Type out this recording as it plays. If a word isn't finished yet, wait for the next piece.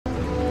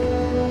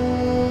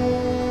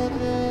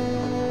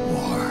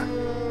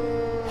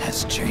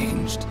has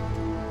changed.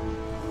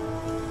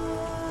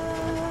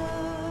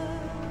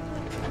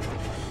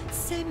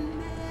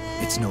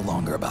 It's no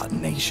longer about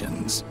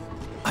nations,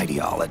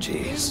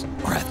 ideologies,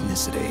 or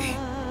ethnicity.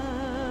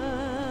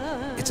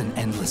 It's an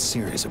endless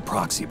series of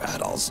proxy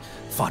battles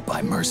fought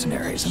by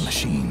mercenaries and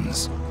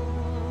machines.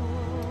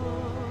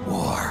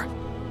 War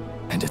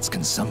and its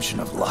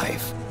consumption of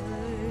life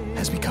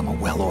has become a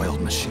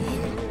well-oiled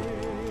machine.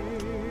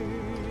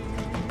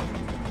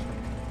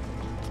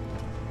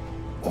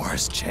 War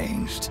has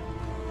changed.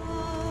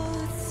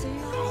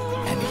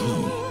 And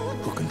he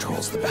who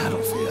controls the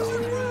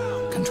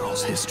battlefield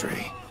controls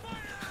history.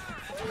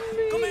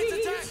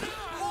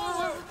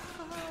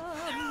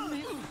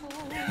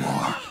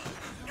 War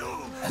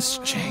has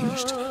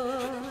changed.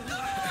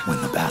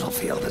 When the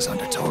battlefield is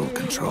under total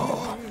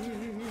control,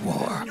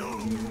 war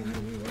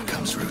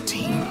becomes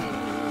routine.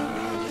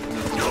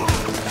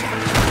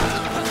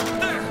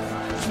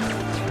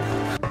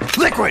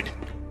 Liquid!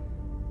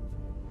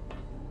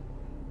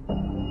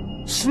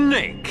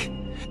 Snake,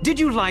 did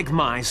you like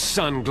my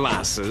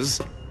sunglasses?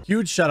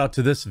 Huge shout out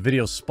to this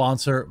video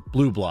sponsor,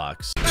 Blue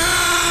Blocks.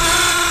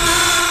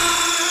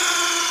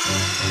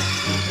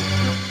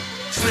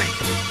 Snake!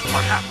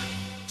 What happened?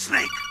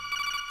 Snake!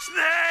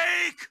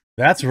 Snake!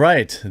 That's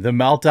right. The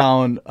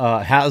Meltdown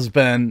has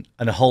been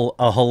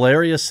a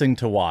hilarious thing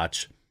to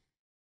watch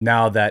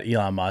now that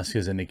Elon Musk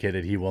has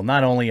indicated he will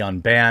not only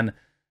unban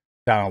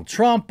Donald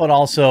Trump, but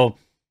also,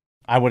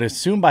 I would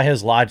assume by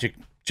his logic,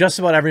 just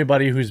about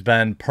everybody who's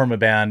been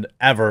permabanned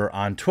ever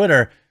on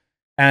Twitter.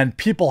 And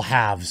people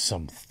have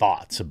some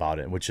thoughts about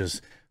it, which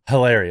is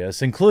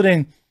hilarious,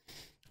 including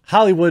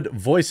Hollywood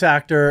voice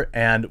actor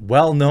and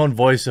well-known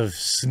voice of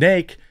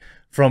Snake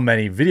from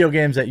many video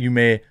games that you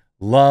may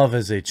love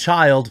as a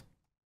child,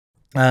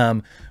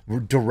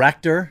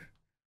 director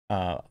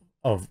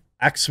of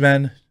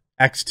X-Men,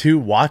 X2,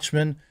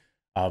 Watchmen,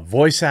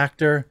 voice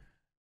actor,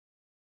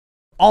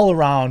 all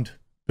around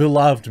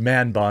beloved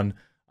man bun,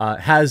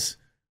 has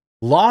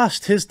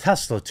lost his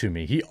Tesla to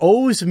me. He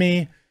owes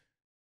me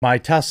my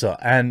Tesla.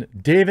 And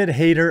David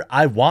Hater,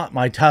 I want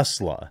my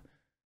Tesla.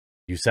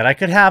 You said I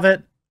could have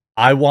it.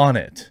 I want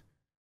it.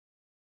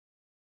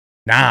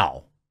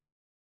 Now.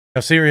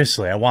 No,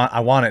 seriously, I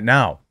want it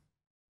now.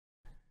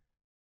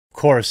 Of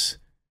course,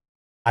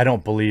 I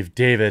don't believe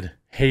David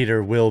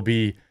Hater will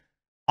be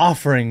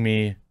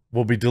delivering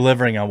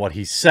on what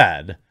he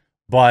said,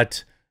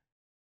 but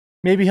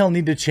maybe he'll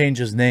need to change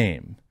his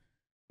name.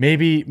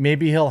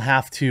 Maybe he'll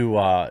have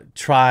to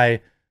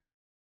try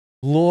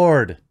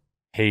Lord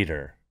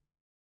Hater.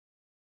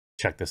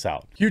 Check this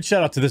out. Huge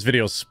shout out to this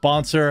video's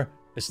sponsor,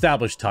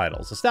 Established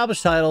Titles.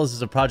 Established Titles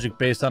is a project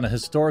based on a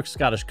historic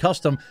Scottish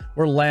custom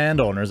where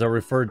landowners are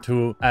referred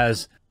to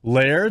as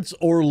lairds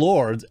or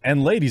lords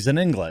and ladies in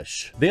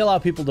English. They allow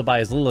people to buy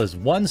as little as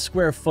 1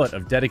 square foot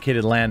of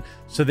dedicated land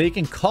so they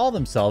can call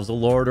themselves a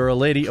lord or a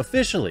lady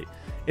officially.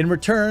 In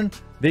return,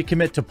 they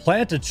commit to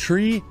plant a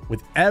tree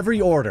with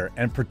every order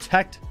and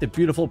protect the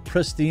beautiful,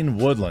 pristine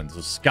woodlands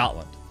of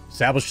Scotland.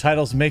 Established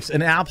Titles makes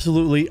an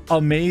absolutely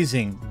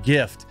amazing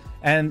gift,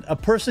 and a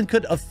person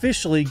could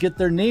officially get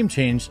their name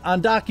changed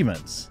on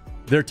documents.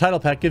 Their title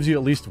pack gives you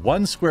at least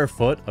 1 square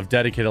foot of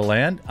dedicated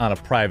land on a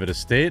private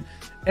estate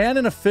and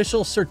an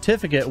official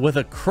certificate with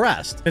a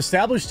crest.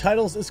 Established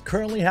Titles is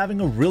currently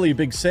having a really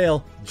big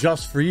sale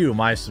just for you,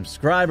 my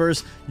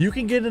subscribers. You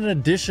can get an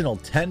additional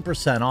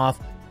 10% off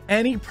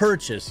any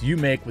purchase you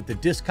make with the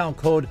discount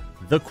code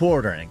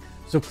TheQuartering.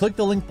 So click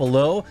the link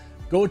below,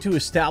 go to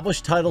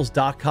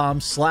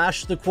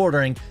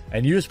establishedtitles.com/thequartering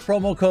and use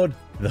promo code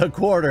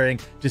TheQuartering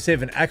to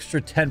save an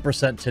extra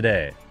 10%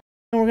 today.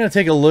 And we're going to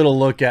take a little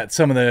look at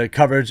some of the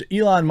coverage.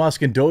 Elon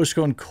Musk and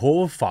Dogecoin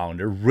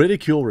co-founder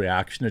ridicule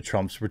reaction to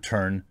Trump's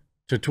return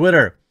to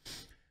Twitter.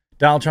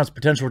 Donald Trump's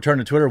potential return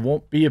to Twitter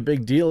won't be a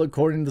big deal,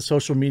 according to the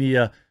social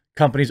media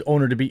company's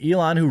owner to be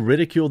Elon, who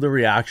ridiculed the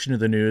reaction to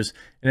the news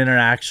in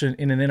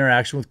an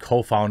interaction with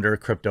co-founder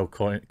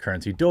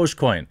cryptocurrency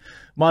Dogecoin.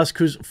 Musk,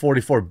 whose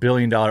 $44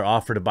 billion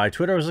offer to buy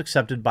Twitter was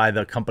accepted by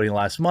the company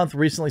last month,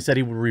 recently said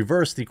he would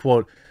reverse the,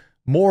 quote,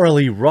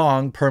 morally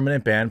wrong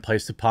permanent ban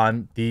placed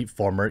upon the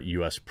former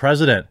U.S.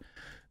 president.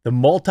 The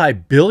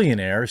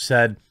multi-billionaire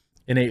said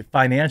in a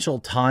Financial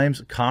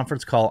Times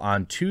conference call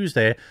on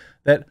Tuesday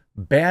that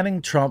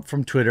banning Trump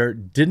from Twitter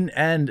didn't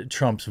end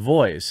Trump's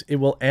voice. It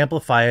will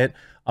amplify it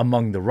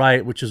among the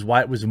right, which is why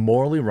it was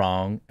morally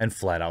wrong and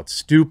flat out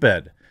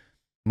stupid.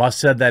 Musk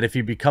said that if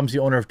he becomes the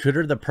owner of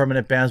Twitter, the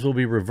permanent bans will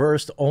be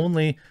reserved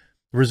only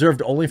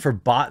for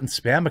bot and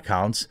spam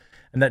accounts,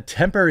 and that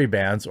temporary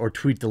bans or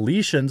tweet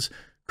deletions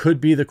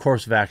could be the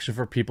course of action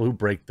for people who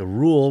break the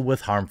rule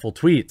with harmful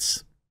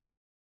tweets.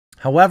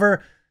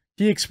 However,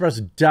 he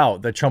expressed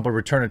doubt that Trump would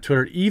return to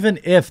Twitter even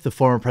if the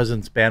former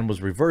president's ban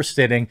was reversed,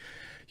 stating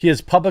he has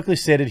publicly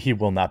stated he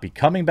will not be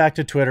coming back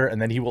to Twitter and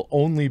that he will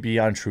only be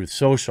on Truth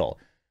Social.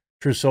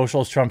 Truth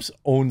Social is Trump's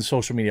own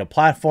social media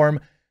platform,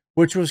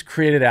 which was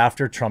created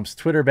after Trump's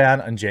Twitter ban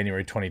in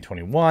January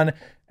 2021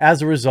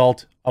 as a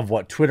result of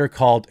what Twitter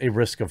called a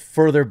risk of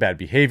further bad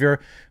behavior.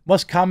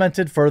 Musk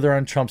commented further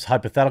on Trump's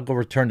hypothetical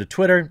return to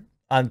Twitter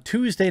on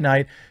Tuesday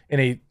night in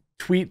a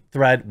tweet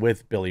thread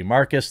with Billy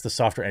Marcus, the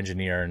software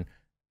engineer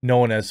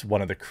known as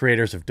one of the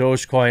creators of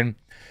Dogecoin.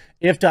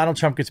 If Donald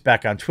Trump gets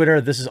back on Twitter,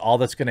 this is all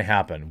that's going to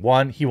happen.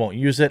 1, he won't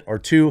use it, or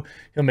 2,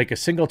 he'll make a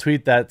single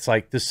tweet that's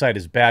like, this site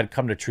is bad,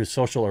 come to Truth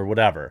Social, or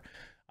whatever.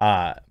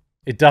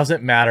 It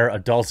doesn't matter.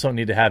 Adults don't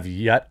need to have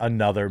yet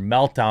another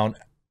meltdown,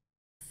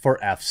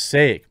 for F's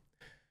sake,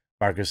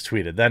 Marcus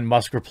tweeted. Then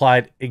Musk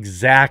replied,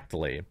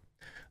 exactly.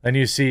 Then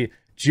you see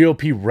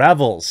GOP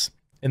revels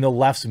in the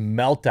left's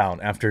meltdown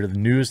after the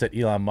news that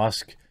Elon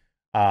Musk,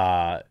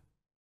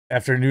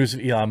 after news of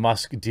Elon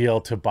Musk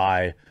deal to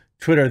buy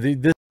Twitter.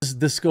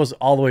 This goes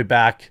all the way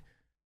back.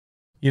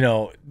 You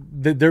know,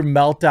 their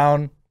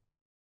meltdown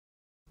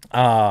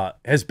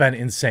has been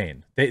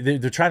insane.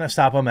 They're trying to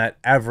stop him at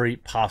every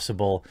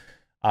possible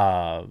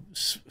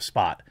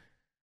spot.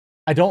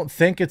 I don't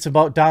think it's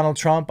about Donald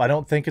Trump. I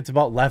don't think it's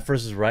about left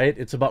versus right.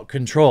 It's about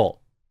control.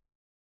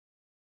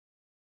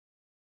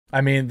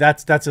 I mean,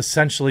 that's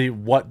essentially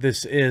what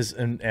this is,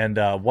 and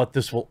what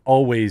this will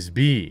always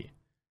be.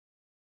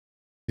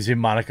 You see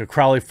Monica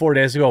Crowley, 4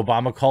 days ago,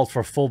 Obama called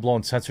for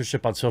full-blown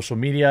censorship on social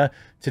media.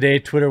 Today,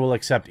 Twitter will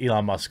accept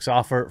Elon Musk's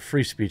offer.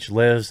 Free speech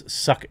lives.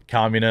 Suck it,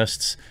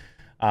 communists.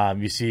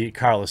 You see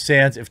Carlos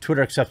Sands, if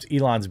Twitter accepts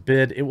Elon's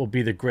bid, it will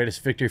be the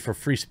greatest victory for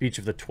free speech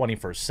of the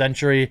 21st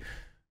century.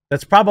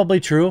 That's probably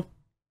true.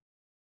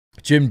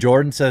 Jim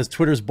Jordan says,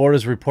 Twitter's board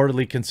is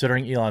reportedly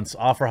considering Elon's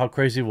offer. How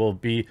crazy will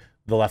be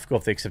the left go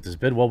if they accept his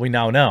bid? Well, we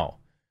now know.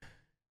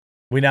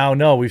 We now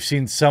know. We've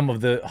seen some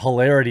of the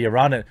hilarity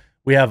around it.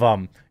 We have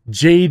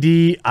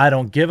JD, I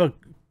don't give a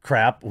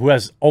crap, who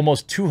has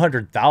almost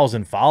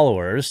 200,000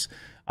 followers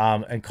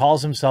and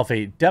calls himself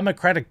a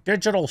democratic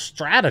digital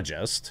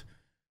strategist.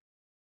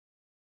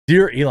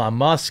 Dear Elon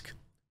Musk,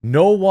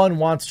 no one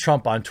wants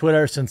Trump on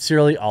Twitter.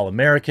 Sincerely, all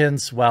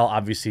Americans. Well,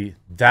 obviously,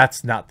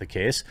 that's not the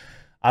case.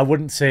 I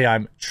wouldn't say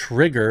I'm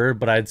triggered,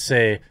 but I'd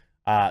say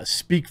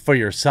speak for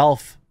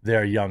yourself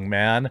there, young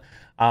man.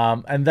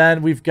 And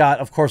then we've got,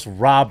 of course,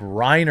 Rob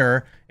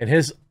Reiner and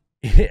his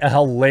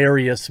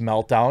hilarious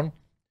meltdown.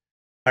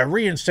 By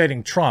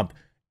reinstating Trump,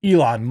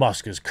 Elon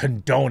Musk is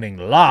condoning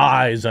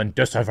lies and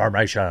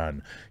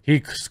disinformation.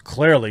 He's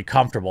clearly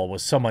comfortable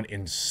with someone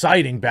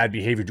inciting bad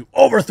behavior to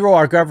overthrow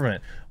our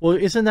government. Well,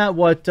 isn't that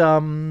what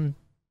that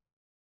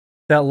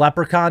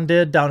leprechaun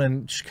did down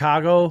in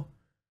Chicago?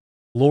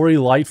 Lori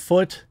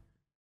Lightfoot?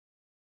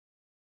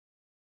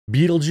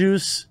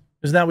 Beetlejuice?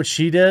 Isn't that what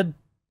she did?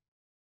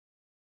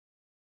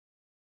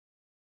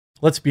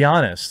 Let's be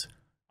honest.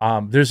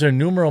 There's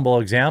innumerable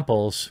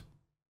examples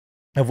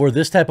of where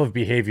this type of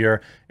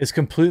behavior is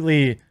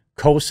completely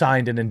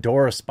co-signed and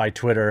endorsed by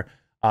Twitter,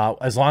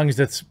 as long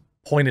as it's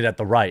pointed at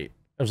the right,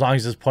 as long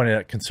as it's pointed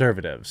at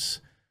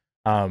conservatives.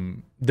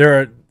 There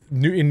are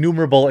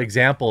innumerable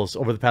examples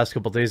over the past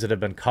couple of days that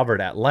have been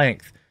covered at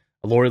length.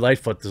 Lori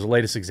Lightfoot is the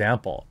latest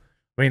example.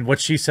 I mean,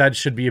 what she said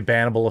should be a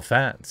bannable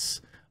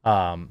offense.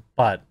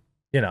 But,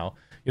 you know,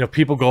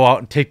 people go out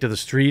and take to the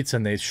streets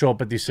and they show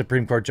up at these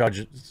Supreme Court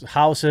judges'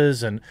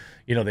 houses and,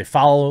 you know, they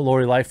follow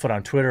Lori Lightfoot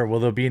on Twitter. Will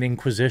there be an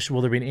inquisition?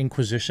 Will there be an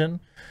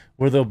inquisition?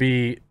 Will there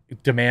be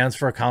demands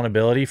for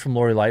accountability from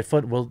Lori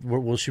Lightfoot?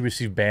 Will she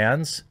receive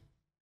bans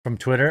from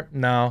Twitter?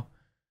 No.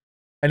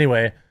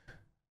 Anyway,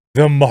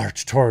 the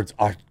march towards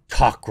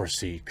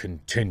autocracy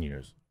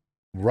continues.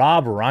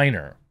 Rob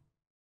Reiner,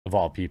 of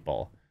all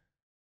people,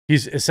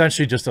 he's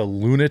essentially just a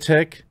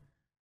lunatic.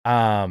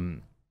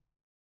 And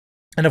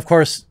of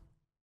course,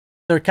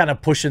 they're kind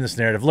of pushing this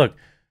narrative. Look,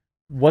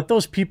 what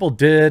those people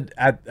did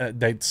at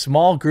the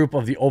small group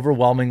of the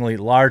overwhelmingly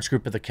large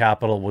group at the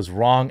Capitol was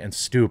wrong and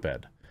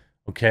stupid.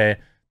 Okay?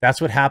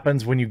 That's what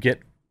happens when you get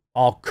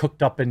all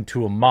cooked up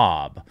into a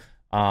mob.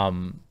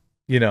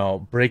 You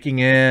know, breaking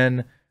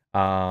in,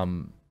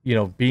 you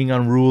know, being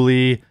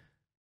unruly.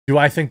 Do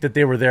I think that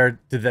they were there,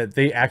 that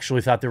they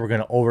actually thought they were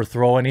going to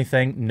overthrow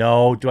anything?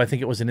 No. Do I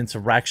think it was an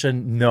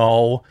insurrection?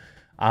 No.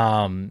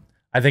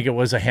 I think it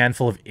was a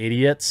handful of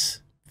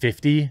idiots,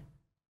 50,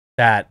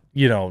 that,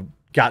 you know,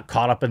 got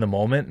caught up in the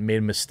moment and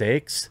made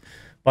mistakes.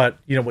 But,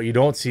 you know, what you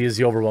don't see is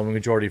the overwhelming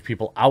majority of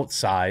people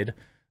outside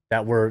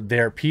that were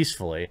there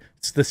peacefully.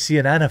 It's the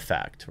CNN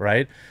effect,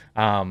 right?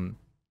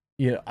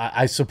 You know,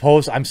 I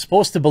suppose I'm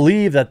supposed to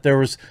believe that there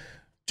was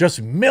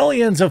just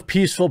millions of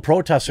peaceful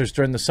protesters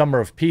during the Summer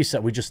of Peace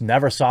that we just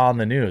never saw on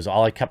the news.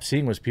 All I kept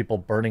seeing was people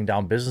burning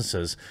down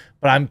businesses.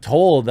 But I'm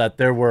told that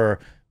there were,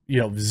 you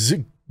know,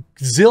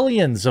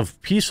 zillions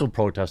of peaceful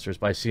protesters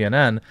by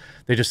CNN.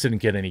 They just didn't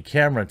get any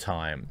camera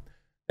time.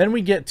 Then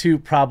we get to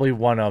probably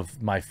one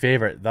of my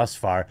favorite thus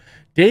far,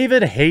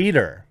 David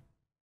Hayter.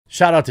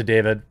 Shout out to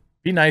David.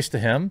 Be nice to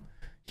him.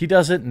 He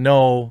doesn't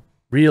know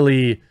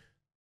really.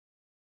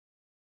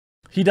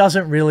 He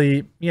doesn't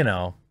really, you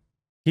know,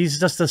 he's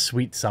just a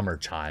sweet summer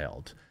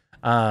child.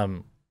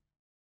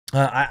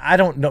 I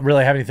don't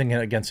really have anything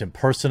against him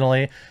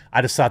personally.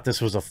 I just thought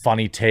this was a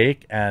funny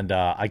take, and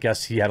I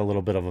guess he had a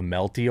little bit of a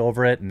melty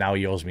over it, and now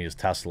he owes me his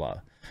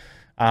Tesla.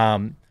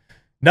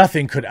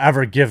 Nothing could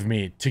ever give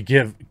me to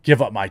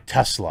give up my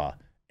Tesla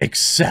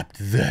except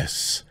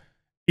this.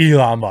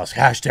 Elon Musk,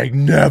 hashtag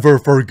never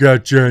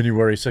forget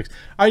January 6th.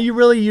 Are you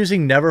really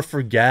using never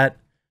forget?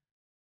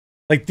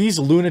 Like, these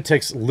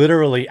lunatics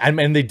literally,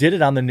 and they did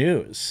it on the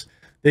news.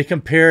 They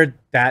compared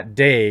that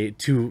day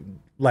to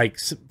like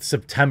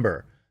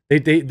September.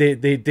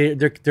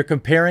 They're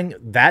comparing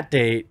that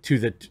day to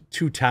the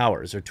two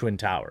towers or twin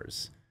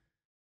towers.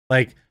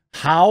 Like,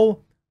 how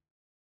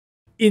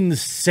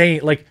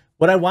insane. Like,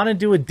 what I want to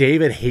do with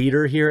David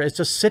Hayter here is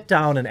just sit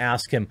down and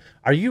ask him,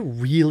 are you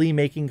really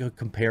making a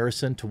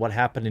comparison to what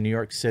happened in New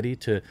York City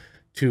to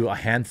a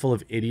handful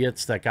of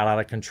idiots that got out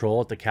of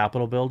control at the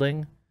Capitol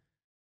building?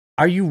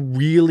 Are you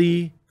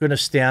really going to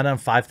stand on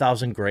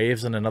 5,000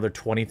 graves and another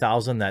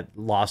 20,000 that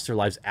lost their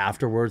lives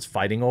afterwards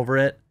fighting over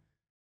it?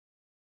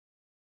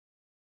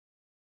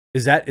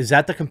 Is that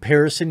the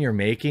comparison you're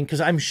making?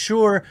 Because I'm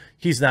sure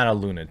he's not a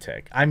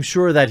lunatic. I'm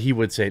sure that he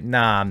would say,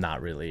 nah, I'm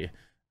not really.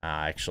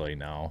 Actually,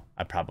 no,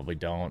 I probably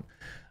don't.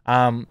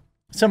 Some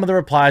of the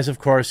replies, of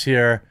course,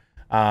 here.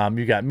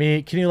 You got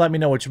me. Can you let me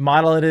know which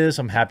model it is?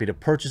 I'm happy to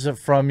purchase it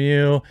from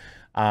you.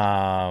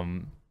 A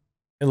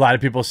lot of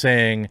people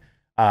saying,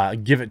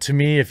 give it to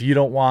me if you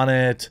don't want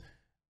it.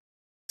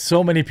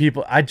 So many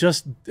people. I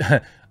just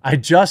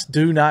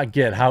do not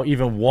get how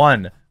even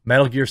one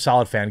Metal Gear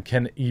Solid fan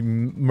can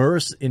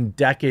immerse in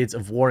decades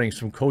of warnings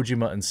from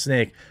Kojima and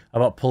Snake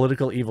about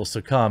political evils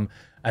to come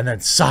and then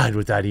side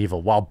with that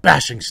evil while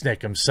bashing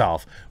Snake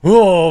himself.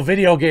 Oh,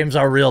 video games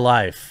are real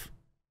life.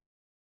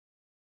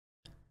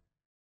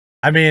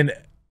 I mean,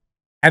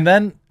 and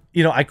then,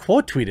 you know, I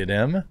quote tweeted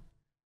him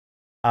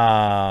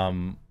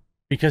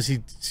because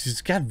he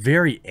just got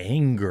very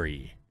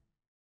angry.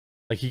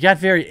 Like, he got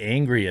very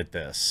angry at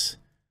this.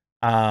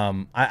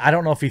 I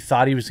don't know if he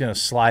thought he was going to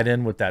slide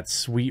in with that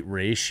sweet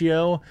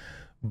ratio,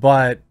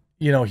 but,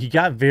 you know, he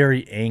got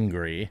very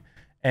angry.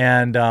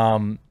 And,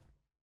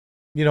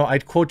 you know, I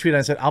quote tweeted,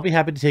 I said, I'll be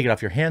happy to take it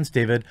off your hands,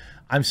 David.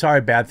 I'm sorry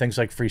bad things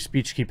like free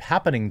speech keep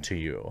happening to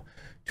you.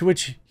 To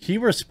which he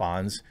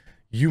responds,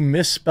 you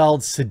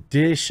misspelled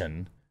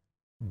sedition,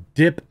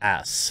 dip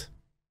S.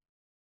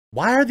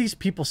 Why are these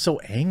people so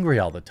angry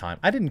all the time?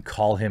 I didn't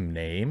call him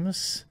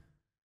names.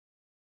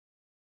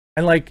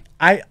 And like,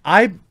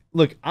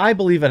 look, I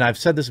believe, and I've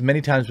said this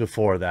many times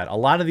before, that a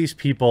lot of these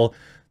people,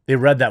 they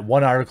read that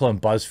one article in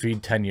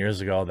BuzzFeed 10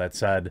 years ago that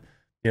said,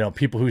 you know,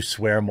 people who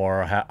swear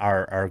more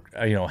are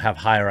you know, have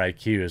higher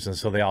IQs, and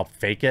so they all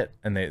fake it,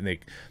 and they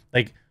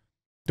like,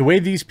 the way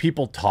these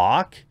people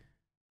talk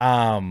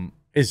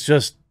is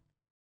just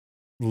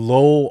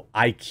low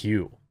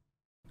IQ.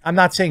 I'm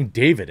not saying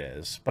David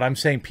is, but I'm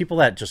saying people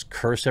that just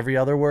curse every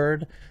other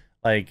word.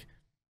 Like,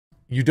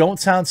 you don't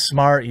sound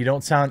smart, you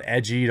don't sound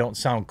edgy, you don't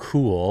sound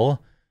cool,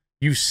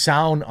 you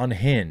sound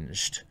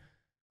unhinged.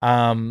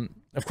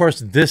 Of course,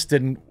 this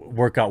didn't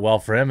work out well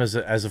for him, as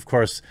of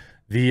course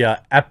the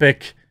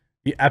epic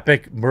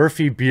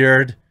Murphy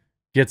beard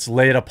gets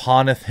laid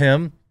uponeth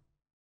him.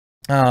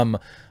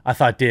 I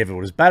thought David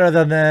was better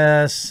than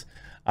this.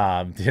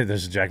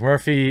 There's Jack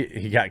Murphy.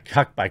 He got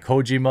cucked by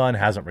Kojima and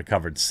hasn't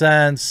recovered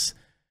since.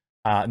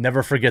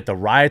 Never forget the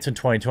riots in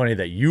 2020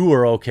 that you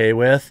were okay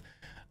with.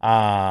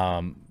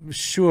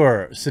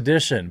 Sure,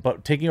 sedition,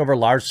 but taking over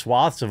large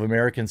swaths of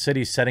American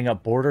cities, setting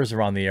up borders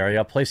around the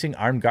area, placing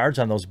armed guards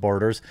on those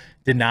borders,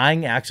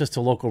 denying access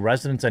to local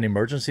residents and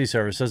emergency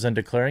services, and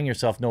declaring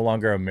yourself no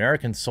longer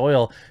American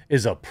soil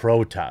is a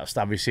protest.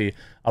 Obviously,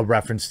 a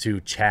reference to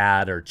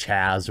Chad or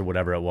Chaz or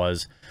whatever it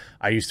was.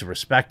 I used to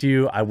respect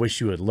you. I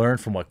wish you had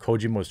learned from what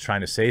Kojima was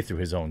trying to say through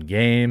his own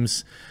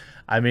games.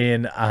 I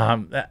mean,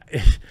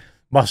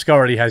 Musk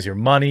already has your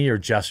money. Your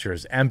gesture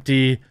is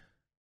empty.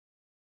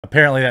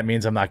 Apparently that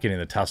means I'm not getting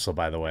the Tesla,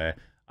 by the way.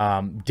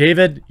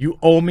 David, you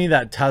owe me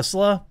that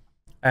Tesla.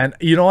 And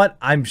you know what?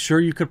 I'm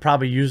sure you could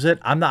probably use it.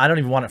 I don't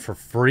even want it for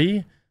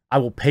free. I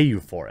will pay you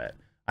for it.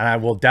 And I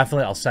will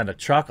definitely, I'll send a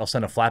truck. I'll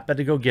send a flatbed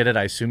to go get it.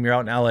 I assume you're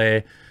out in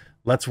LA.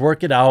 Let's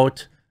work it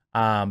out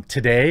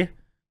today.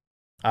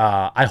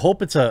 I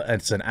hope it's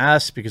an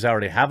S because I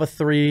already have a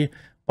 3.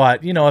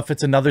 But, you know, if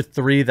it's another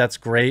 3, that's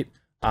great.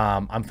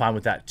 I'm fine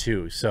with that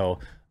too. So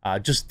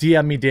just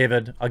DM me,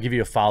 David. I'll give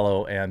you a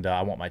follow, and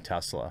I want my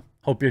Tesla.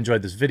 Hope you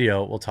enjoyed this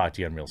video. We'll talk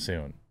to you again real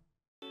soon.